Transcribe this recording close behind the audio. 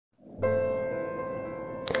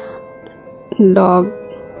dog,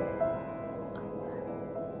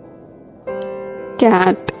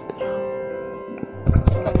 cat,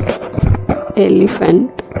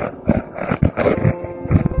 elephant,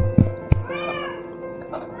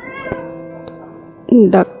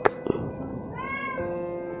 duck,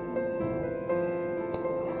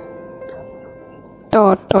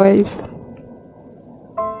 tortoise,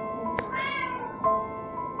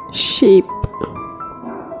 sheep,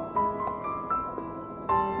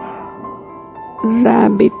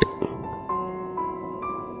 rabbit,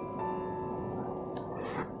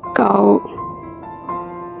 cow,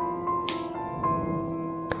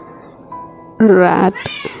 rat,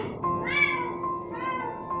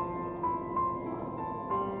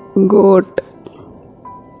 goat,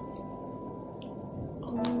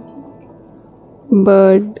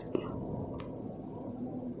 bird,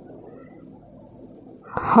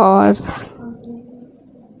 horse,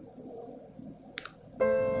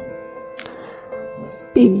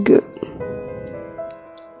 pig,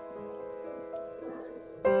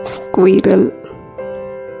 squirrel,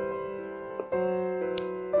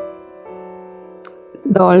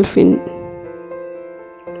 dolphin,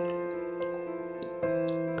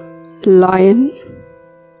 lion,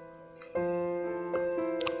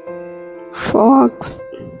 fox,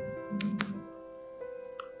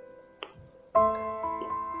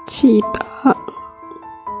 cheetah,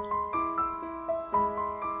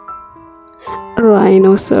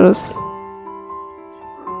 rhinoceros,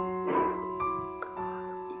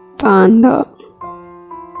 panda,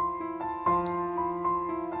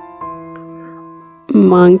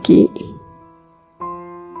 monkey,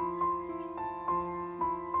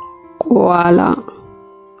 koala,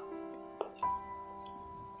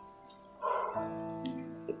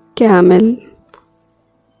 camel,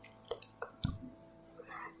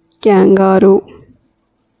 kangaroo,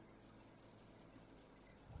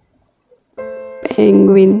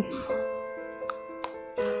 penguin,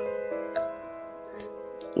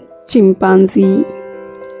 chimpanzee,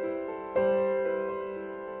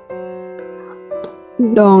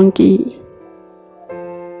 donkey,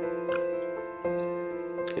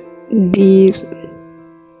 deer,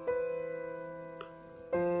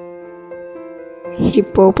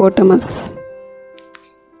 hippopotamus,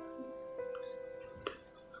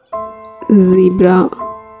 zebra,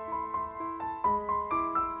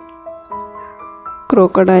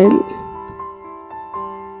 crocodile,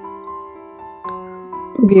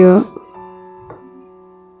 bear,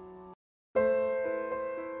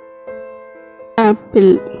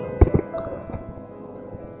 apple,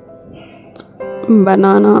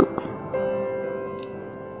 banana,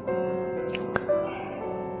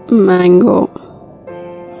 mango,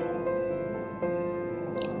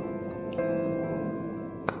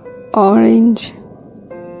 orange,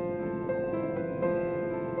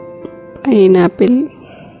 pineapple,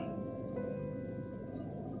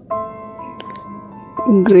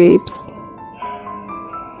 grapes,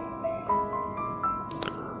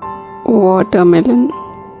 watermelon,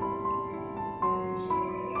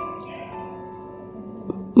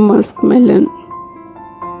 muskmelon,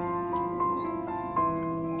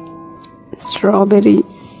 strawberry,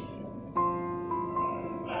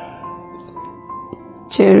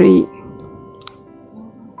 cherry,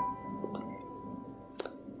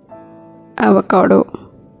 avocado,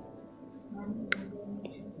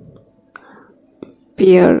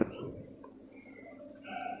 pear,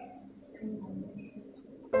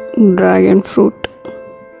 dragon fruit,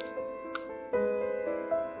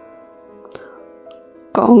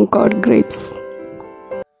 Concord grapes.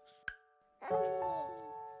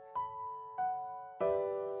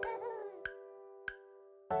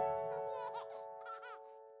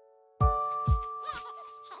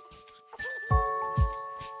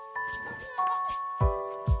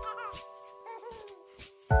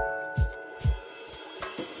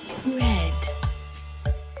 Red,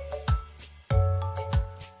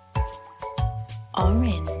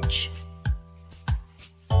 orange,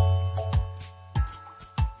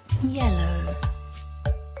 yellow,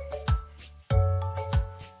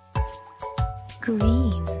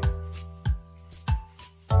 green,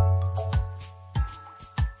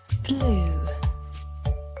 blue,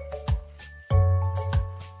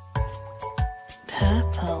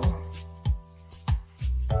 purple,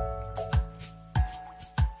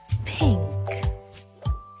 pink,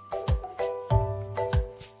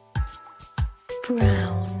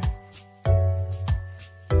 brown,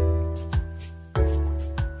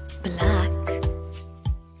 black,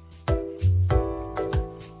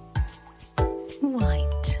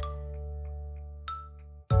 white,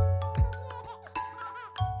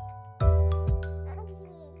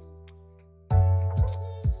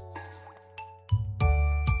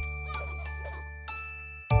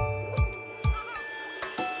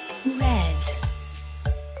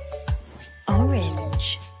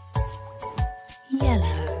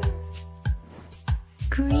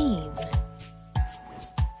 green,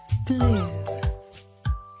 blue,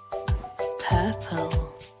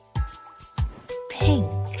 purple, pink,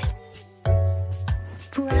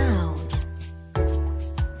 brown,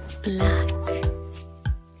 black,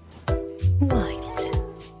 white.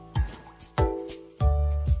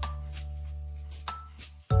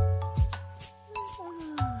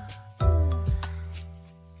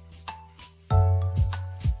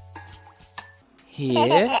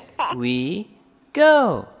 Here we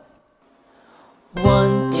go.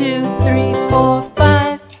 1, 2, 3, 4,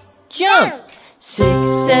 5, jump! 6,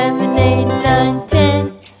 7, 8, 9,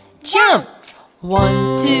 10, jump!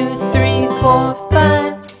 1, 2, 3, 4,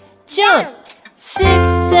 5, jump! 6,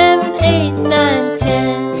 7, 8, 9,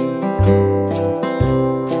 10.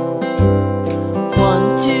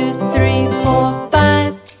 1, 2, 3, 4,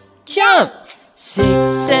 5, jump! 6,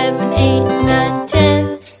 7, 8, 9,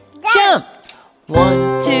 10, jump!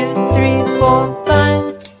 1, 2, 3, 4,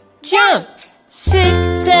 5, jump! 6,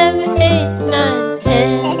 7, 8, 9,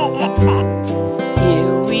 10.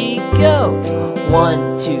 Here we go.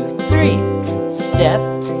 1, 2, 3, step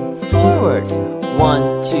forward.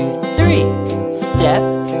 1, 2, 3, step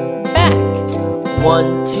back.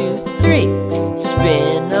 1, 2, 3,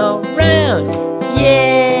 spin around.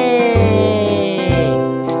 Yay!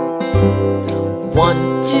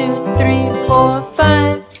 1, 2, 3, 4,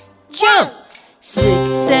 5, jump!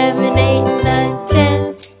 6, 7, 8, 9,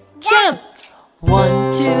 10, jump!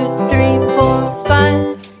 1, 2, 3, 4,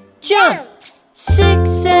 5, jump! 6,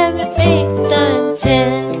 7, 8, 9,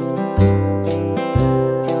 10.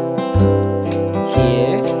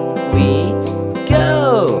 Here we go.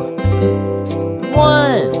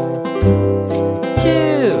 1,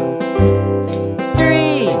 2,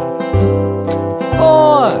 3,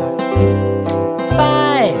 4,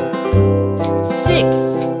 5, 6,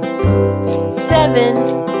 7,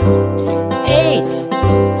 8,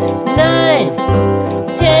 9,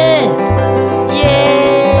 10. Yay!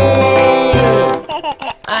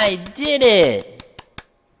 I did it!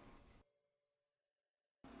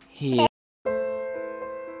 Here.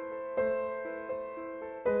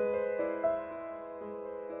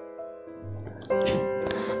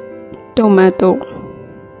 Tomato,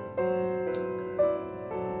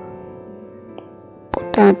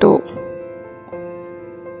 potato,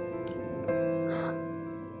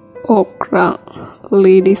 okra,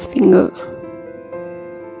 lady's finger,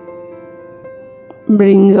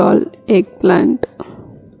 brinjal, eggplant,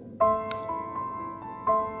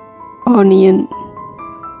 onion,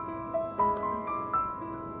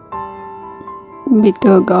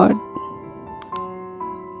 bitter gourd,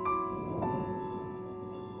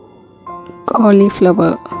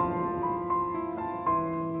 cauliflower,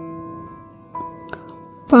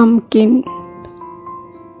 pumpkin,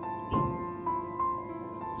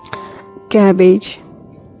 cabbage,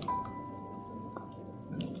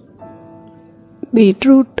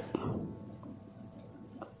 beetroot,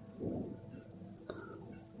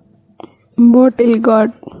 bottle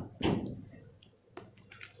gourd,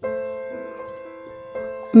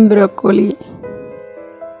 broccoli,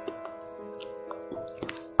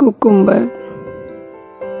 cucumber,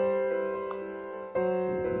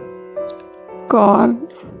 corn,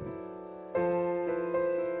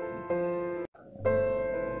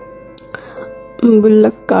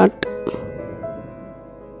 bullock cart,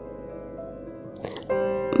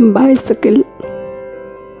 bicycle,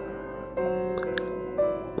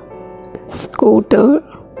 scooter,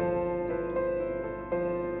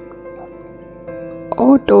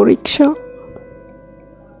 auto rickshaw,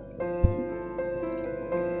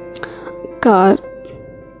 car,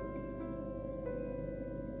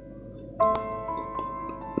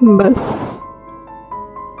 bus,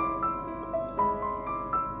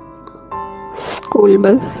 school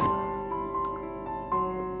bus,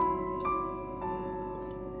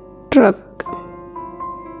 truck,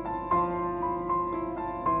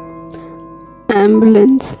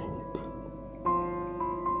 ambulance,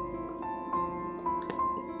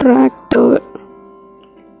 tractor,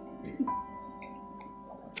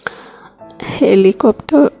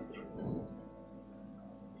 helicopter,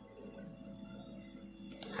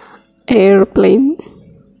 airplane,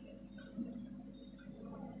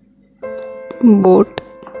 boat,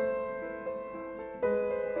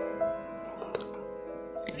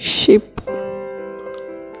 ship,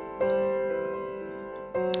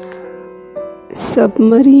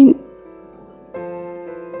 submarine,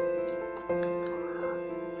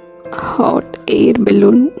 hot air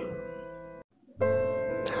balloon,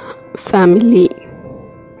 family,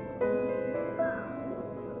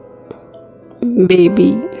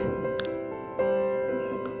 baby,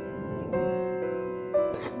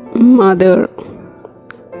 mother,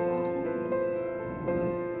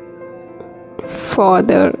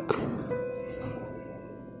 father,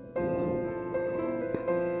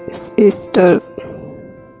 sister,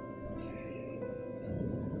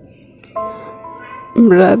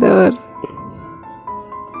 brother,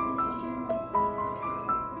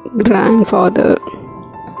 grandfather,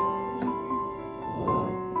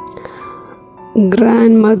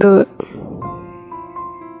 grandmother,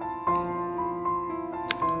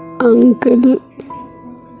 uncle,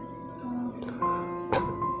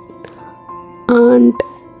 aunt,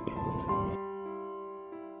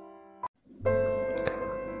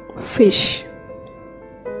 fish,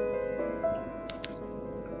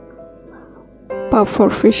 puffer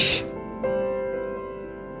fish,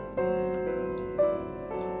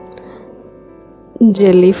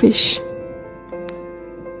 jellyfish,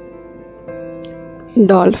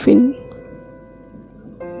 dolphin,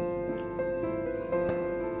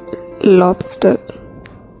 lobster,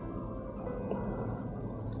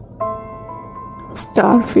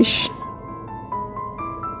 starfish,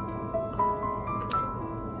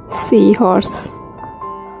 seahorse,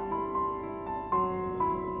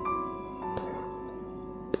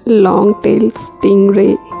 long-tailed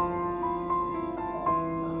stingray,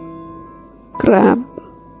 crab,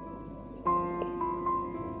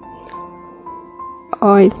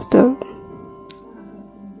 oyster,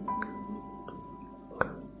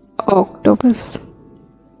 octopus,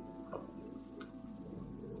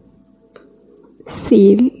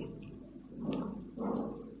 seal,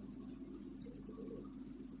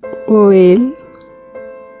 whale,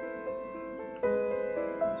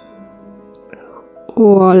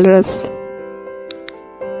 walrus,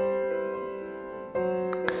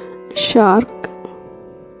 shark,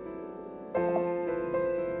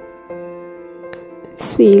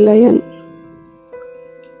 sea lion,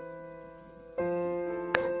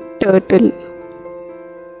 turtle,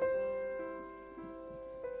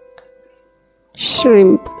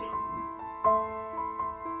 shrimp,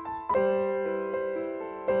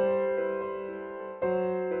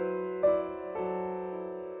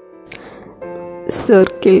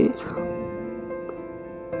 circle,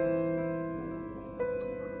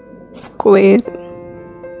 square,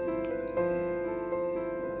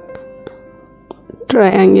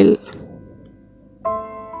 triangle,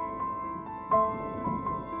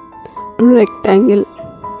 rectangle,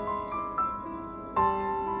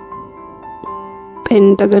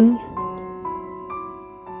 pentagon,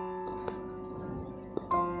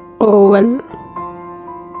 oval,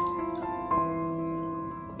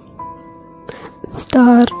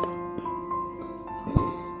 star,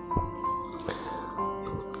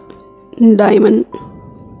 diamond,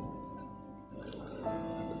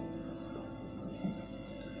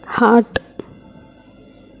 heart,